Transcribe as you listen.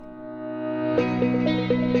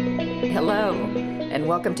Hello, and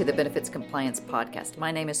welcome to the Benefits Compliance Podcast.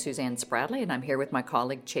 My name is Suzanne Spradley, and I'm here with my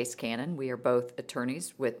colleague Chase Cannon. We are both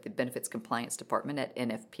attorneys with the Benefits Compliance Department at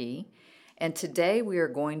NFP. And today we are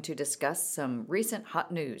going to discuss some recent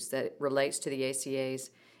hot news that relates to the ACA's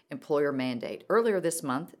employer mandate. Earlier this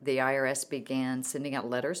month, the IRS began sending out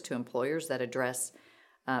letters to employers that address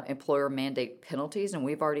employer mandate penalties, and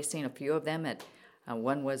we've already seen a few of them.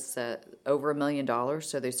 One was over $1 million,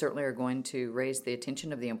 so they certainly are going to raise the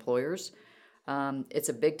attention of the employers. It's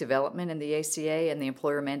a big development in the ACA and the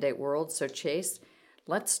employer mandate world. So Chase,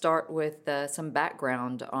 let's start with some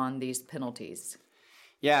background on these penalties.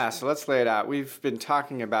 Yeah, so let's lay it out. We've been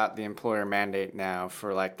talking about the employer mandate now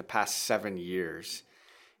for like the past 7 years.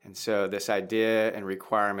 And so this idea and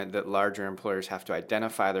requirement that larger employers have to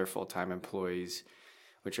identify their full-time employees,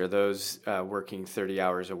 which are those working 30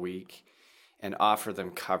 hours a week, and offer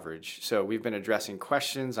them coverage. So we've been addressing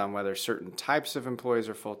questions on whether certain types of employees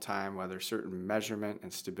are full-time, whether certain measurement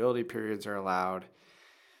and stability periods are allowed,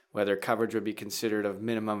 whether coverage would be considered of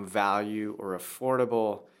minimum value or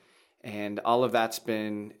affordable, and all of that's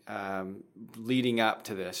been leading up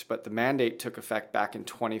to this. But the mandate took effect back in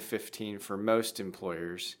 2015 for most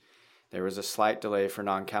employers. There was a slight delay for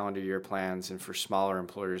non-calendar year plans and for smaller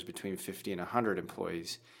employers between 50 and 100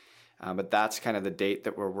 employees. But that's kind of the date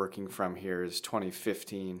that we're working from here is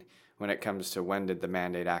 2015 when it comes to when did the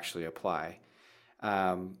mandate actually apply.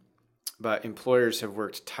 But employers have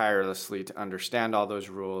worked tirelessly to understand all those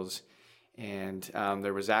rules. And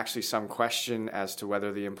there was actually some question as to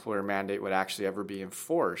whether the employer mandate would actually ever be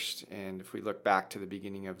enforced. And if we look back to the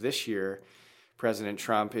beginning of this year, President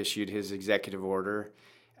Trump issued his executive order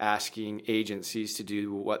asking agencies to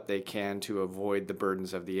do what they can to avoid the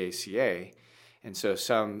burdens of the ACA. And so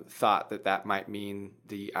some thought that that might mean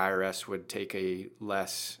the IRS would take a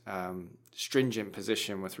less stringent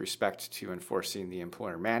position with respect to enforcing the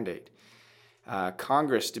employer mandate.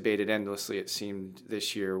 Congress debated endlessly, it seemed,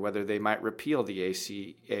 this year whether they might repeal the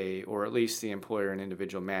ACA or at least the employer and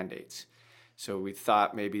individual mandates. So we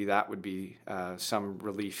thought maybe that would be some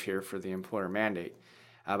relief here for the employer mandate,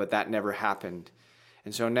 but that never happened.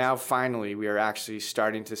 And so now finally we are actually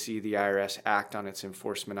starting to see the IRS act on its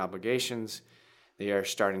enforcement obligations. They are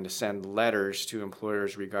starting to send letters to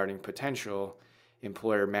employers regarding potential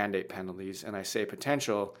employer mandate penalties. And I say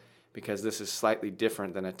potential because this is slightly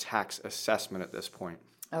different than a tax assessment at this point.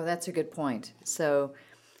 Oh, that's a good point. So,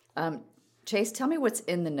 Chase, tell me what's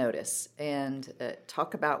in the notice and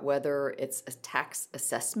talk about whether it's a tax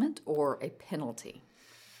assessment or a penalty.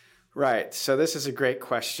 Right. So this is a great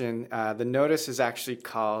question. The notice is actually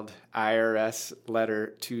called IRS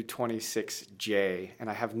Letter 226J, and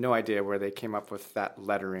I have no idea where they came up with that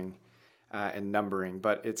lettering and numbering,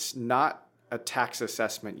 but it's not a tax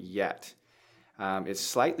assessment yet. It's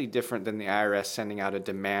slightly different than the IRS sending out a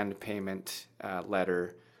demand payment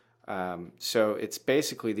letter. So it's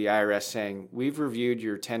basically the IRS saying, we've reviewed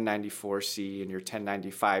your 1094C and your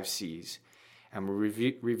 1095Cs, and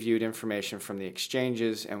we reviewed information from the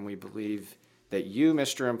exchanges, and we believe that you,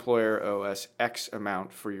 Mr. Employer, owe us X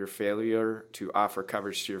amount for your failure to offer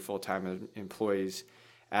coverage to your full-time employees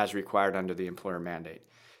as required under the employer mandate.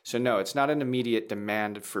 So no, it's not an immediate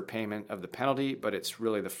demand for payment of the penalty, but it's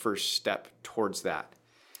really the first step towards that.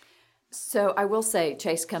 So I will say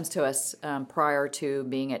Chase comes to us prior to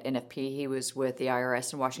being at NFP. He was with the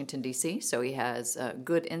IRS in Washington, D.C., so he has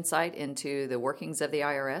good insight into the workings of the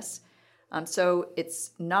IRS. So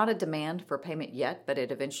it's not a demand for payment yet, but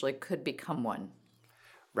it eventually could become one.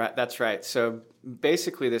 Right, that's right. So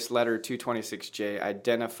basically this letter 226J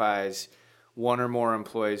identifies one or more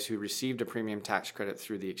employees who received a premium tax credit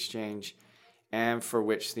through the exchange and for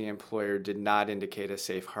which the employer did not indicate a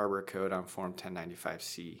safe harbor code on Form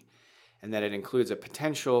 1095C, and that it includes a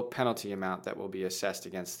potential penalty amount that will be assessed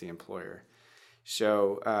against the employer.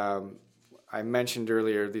 So I mentioned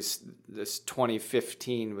earlier this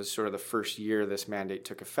 2015 was sort of the first year this mandate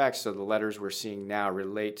took effect, so the letters we're seeing now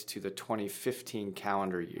relate to the 2015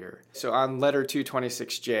 calendar year. So on letter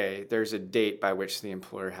 226J, there's a date by which the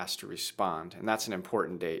employer has to respond, and that's an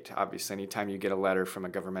important date. Obviously, anytime you get a letter from a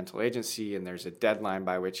governmental agency and there's a deadline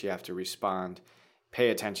by which you have to respond, pay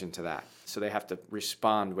attention to that. So they have to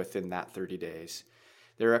respond within that 30 days.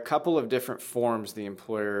 There are a couple of different forms the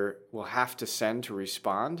employer will have to send to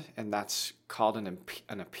respond, and that's called an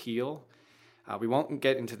appeal. We won't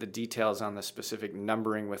get into the details on the specific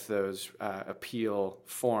numbering with those appeal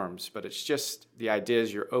forms, but it's just the idea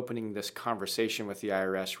is you're opening this conversation with the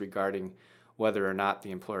IRS regarding whether or not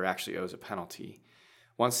the employer actually owes a penalty.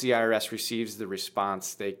 Once the IRS receives the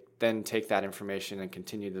response, they then take that information and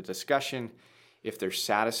continue the discussion. If they're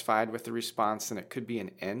satisfied with the response, then it could be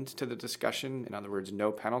an end to the discussion. In other words,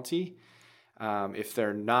 no penalty. If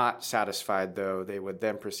they're not satisfied, though, they would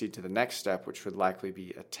then proceed to the next step, which would likely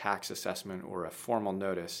be a tax assessment or a formal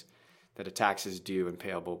notice that a tax is due and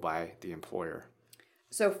payable by the employer.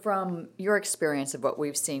 So from your experience of what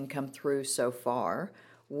we've seen come through so far,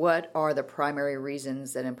 what are the primary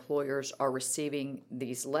reasons that employers are receiving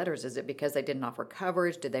these letters? Is it because they didn't offer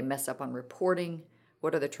coverage? Did they mess up on reporting?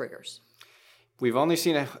 What are the triggers? We've only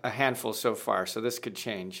seen a handful so far, so this could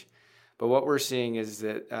change. But what we're seeing is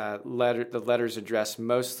that the letters address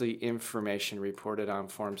mostly information reported on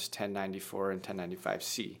Forms 1094 and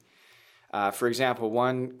 1095C. For example,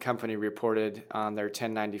 one company reported on their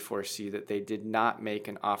 1094C that they did not make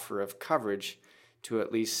an offer of coverage to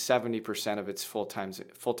at least 70% of its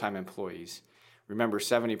full-time employees. Remember,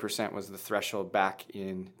 70% was the threshold back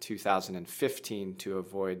in 2015 to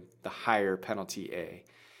avoid the higher penalty A.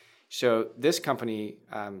 So this company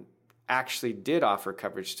actually did offer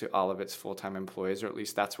coverage to all of its full-time employees, or at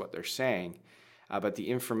least that's what they're saying. But the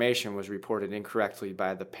information was reported incorrectly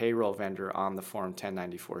by the payroll vendor on the Form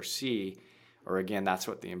 1094C, or again, that's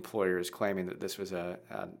what the employer is claiming, that this was the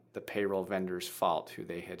payroll vendor's fault, who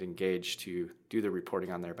they had engaged to do the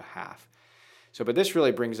reporting on their behalf. But this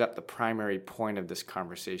really brings up the primary point of this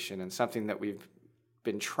conversation, and something that we've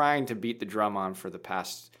been trying to beat the drum on for the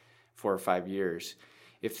past 4 or 5 years.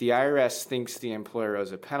 If the IRS thinks the employer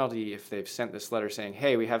owes a penalty, if they've sent this letter saying,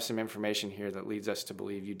 hey, we have some information here that leads us to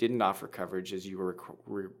believe you didn't offer coverage as you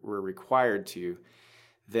were required to,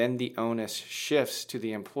 then the onus shifts to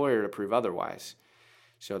the employer to prove otherwise.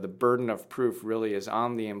 So the burden of proof really is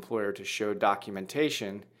on the employer to show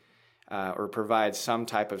documentation or provide some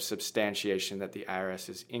type of substantiation that the IRS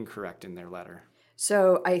is incorrect in their letter.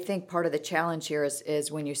 So I think part of the challenge here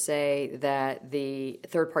is when you say that the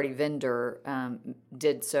third-party vendor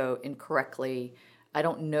did so incorrectly. I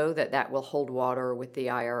don't know that will hold water with the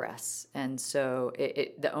IRS. And so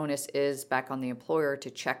the onus is back on the employer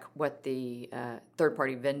to check what the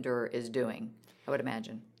third-party vendor is doing, I would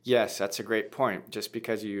imagine. Yes, that's a great point. Just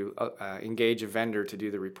because you engage a vendor to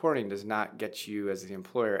do the reporting does not get you as the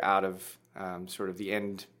employer out of sort of the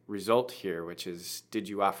end result here, which is, did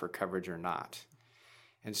you offer coverage or not?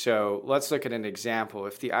 And so let's look at an example.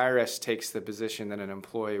 If the IRS takes the position that an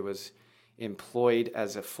employee was employed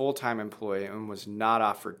as a full-time employee and was not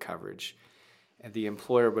offered coverage, and the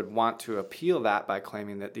employer would want to appeal that by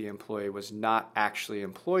claiming that the employee was not actually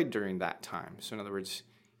employed during that time. So in other words,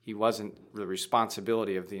 he wasn't the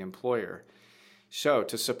responsibility of the employer. So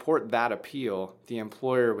to support that appeal, the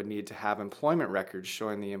employer would need to have employment records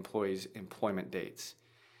showing the employee's employment dates.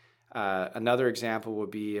 Another example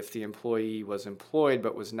would be if the employee was employed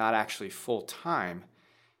but was not actually full-time,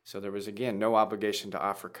 so there was, again, no obligation to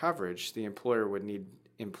offer coverage, the employer would need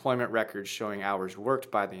employment records showing hours worked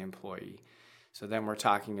by the employee. So then we're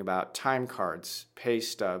talking about time cards, pay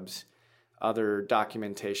stubs, other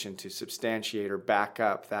documentation to substantiate or back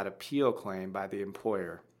up that appeal claim by the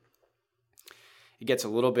employer. It gets a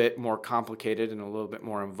little bit more complicated and a little bit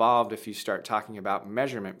more involved if you start talking about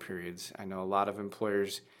measurement periods. I know a lot of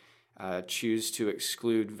employers choose to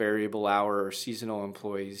exclude variable hour or seasonal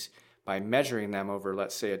employees by measuring them over,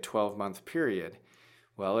 let's say, a 12-month period.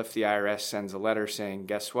 Well, if the IRS sends a letter saying,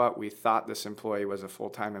 guess what, we thought this employee was a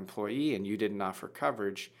full-time employee and you didn't offer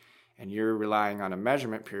coverage, and you're relying on a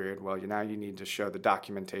measurement period, well, now you need to show the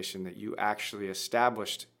documentation that you actually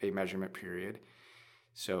established a measurement period.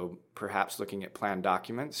 So perhaps looking at plan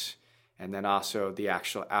documents, and then also the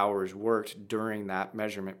actual hours worked during that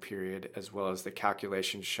measurement period, as well as the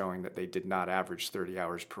calculations showing that they did not average 30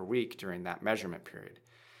 hours per week during that measurement period.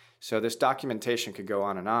 So this documentation could go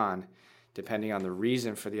on, depending on the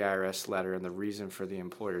reason for the IRS letter and the reason for the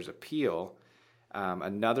employer's appeal.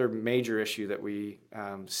 Another major issue that we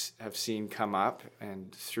have seen come up,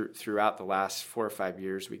 and throughout the last 4 or 5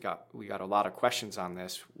 years, we got a lot of questions on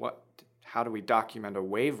this. How do we document a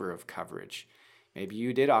waiver of coverage? Maybe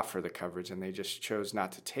you did offer the coverage and they just chose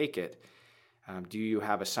not to take it. Do you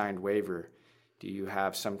have a signed waiver? Do you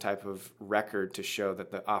have some type of record to show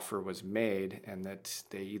that the offer was made and that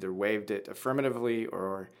they either waived it affirmatively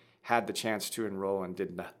or had the chance to enroll and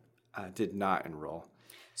did not enroll?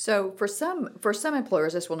 So for some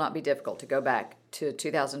employers, this will not be difficult to go back to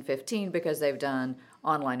 2015 because they've done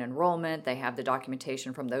online enrollment. They have the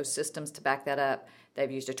documentation from those systems to back that up. They've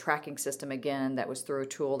used a tracking system again that was through a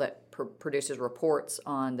tool that produces reports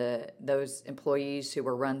on those employees who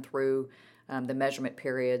were run through the measurement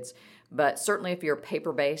periods. But certainly if you're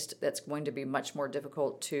paper-based, that's going to be much more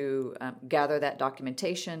difficult to gather that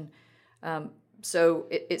documentation. So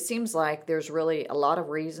it seems like there's really a lot of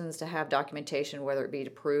reasons to have documentation, whether it be to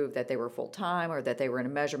prove that they were full-time or that they were in a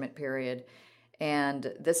measurement period.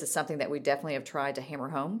 And this is something that we definitely have tried to hammer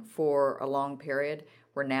home for a long period.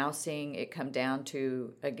 We're now seeing it come down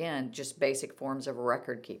to, again, just basic forms of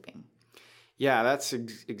record keeping. Yeah, that's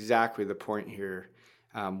exactly the point here.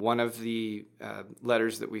 One of the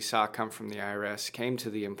letters that we saw come from the IRS came to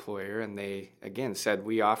the employer, and they, again, said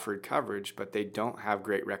we offered coverage, but they don't have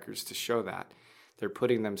great records to show that. They're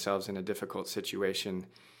putting themselves in a difficult situation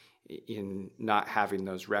in not having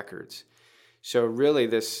those records. So really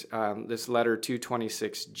this letter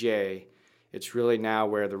 226J, it's really now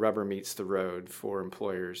where the rubber meets the road for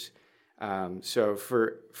employers. So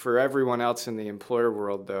for everyone else in the employer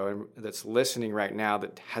world, though, and that's listening right now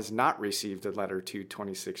that has not received a letter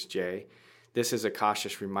 226J, this is a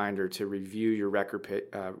cautious reminder to review your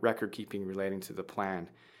record keeping relating to the plan.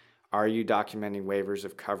 Are you documenting waivers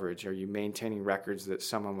of coverage? Are you maintaining records that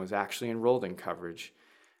someone was actually enrolled in coverage?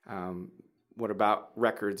 What about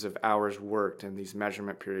records of hours worked and these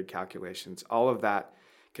measurement period calculations? All of that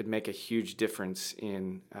could make a huge difference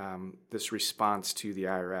in this response to the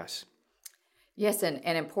IRS. Yes,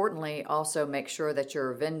 and importantly, also make sure that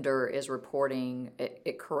your vendor is reporting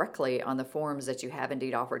it correctly on the forms that you have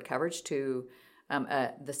indeed offered coverage to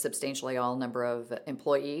the substantially all number of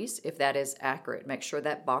employees. If that is accurate, make sure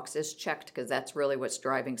that box is checked, because that's really what's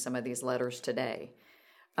driving some of these letters today.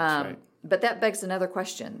 That's right. But that begs another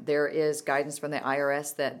question. There is guidance from the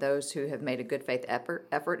IRS that those who have made a good faith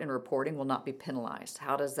effort in reporting will not be penalized.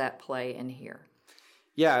 How does that play in here?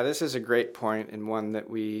 Yeah, this is a great point, and one that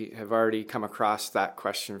we have already come across that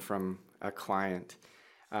question from a client.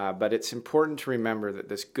 But it's important to remember that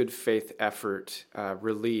this good faith effort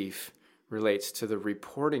relief relates to the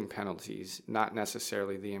reporting penalties, not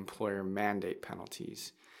necessarily the employer mandate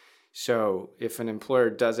penalties. So if an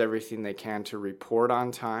employer does everything they can to report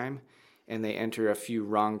on time and they enter a few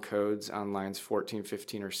wrong codes on lines 14,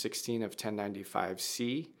 15, or 16 of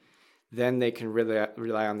 1095C, then they can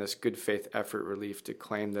rely on this good faith effort relief to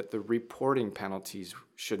claim that the reporting penalties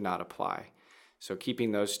should not apply. So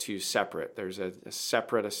keeping those two separate, there's a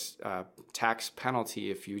separate tax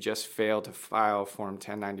penalty if you just fail to file Form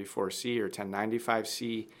 1094C or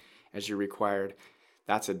 1095C as you're required.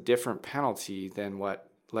 That's a different penalty than what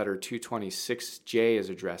Letter 226J is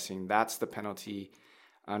addressing. That's the penalty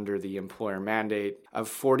under the employer mandate of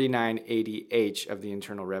 4980H of the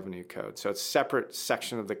Internal Revenue Code. So it's a separate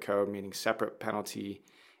section of the code, meaning separate penalty,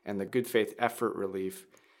 and the good faith effort relief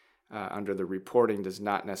under the reporting does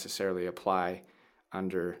not necessarily apply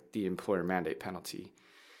under the employer mandate penalty.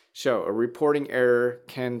 So a reporting error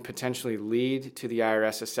can potentially lead to the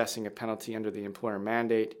IRS assessing a penalty under the employer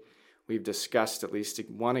mandate. We've discussed at least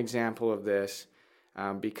one example of this.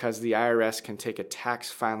 Because the IRS can take a tax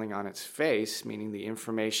filing on its face, meaning the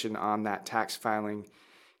information on that tax filing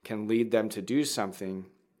can lead them to do something,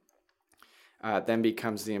 then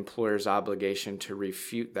becomes the employer's obligation to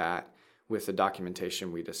refute that with the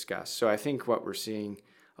documentation we discussed. So I think what we're seeing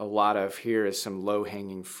a lot of here is some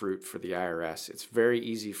low-hanging fruit for the IRS. It's very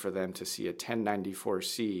easy for them to see a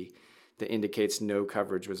 1094C that indicates no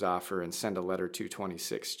coverage was offered and send a letter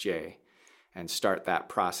 226J. And start that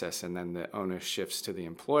process, and then the onus shifts to the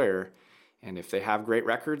employer. And if they have great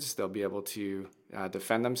records, they'll be able to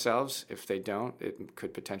defend themselves. If they don't, it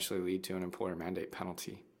could potentially lead to an employer mandate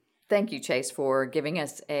penalty. Thank you, Chase, for giving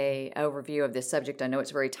us an overview of this subject. I know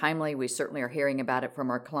it's very timely. We certainly are hearing about it from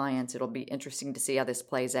our clients. It'll be interesting to see how this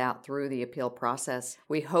plays out through the appeal process.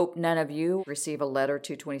 We hope none of you receive a letter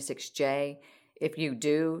 226J. If you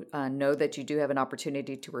do, know that you do have an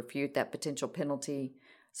opportunity to refute that potential penalty,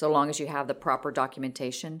 so long as you have the proper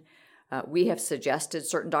documentation. We have suggested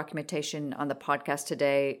certain documentation on the podcast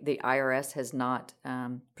today. The IRS has not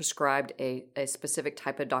prescribed a specific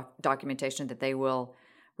type of documentation that they will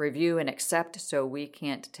review and accept, so we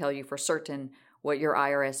can't tell you for certain what your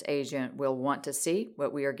IRS agent will want to see,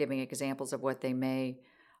 but we are giving examples of what they may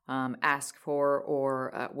ask for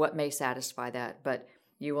or what may satisfy that. But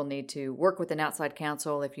you will need to work with an outside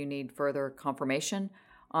counsel if you need further confirmation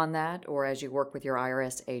on that, or as you work with your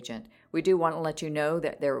IRS agent. We do want to let you know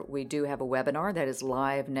that we do have a webinar that is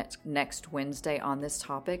live next Wednesday on this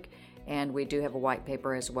topic, and we do have a white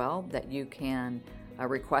paper as well that you can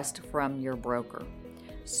request from your broker.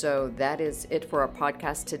 So that is it for our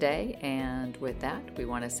podcast today, and with that, we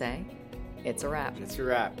want to say it's a wrap. It's a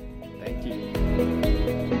wrap. Thank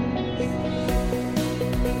you.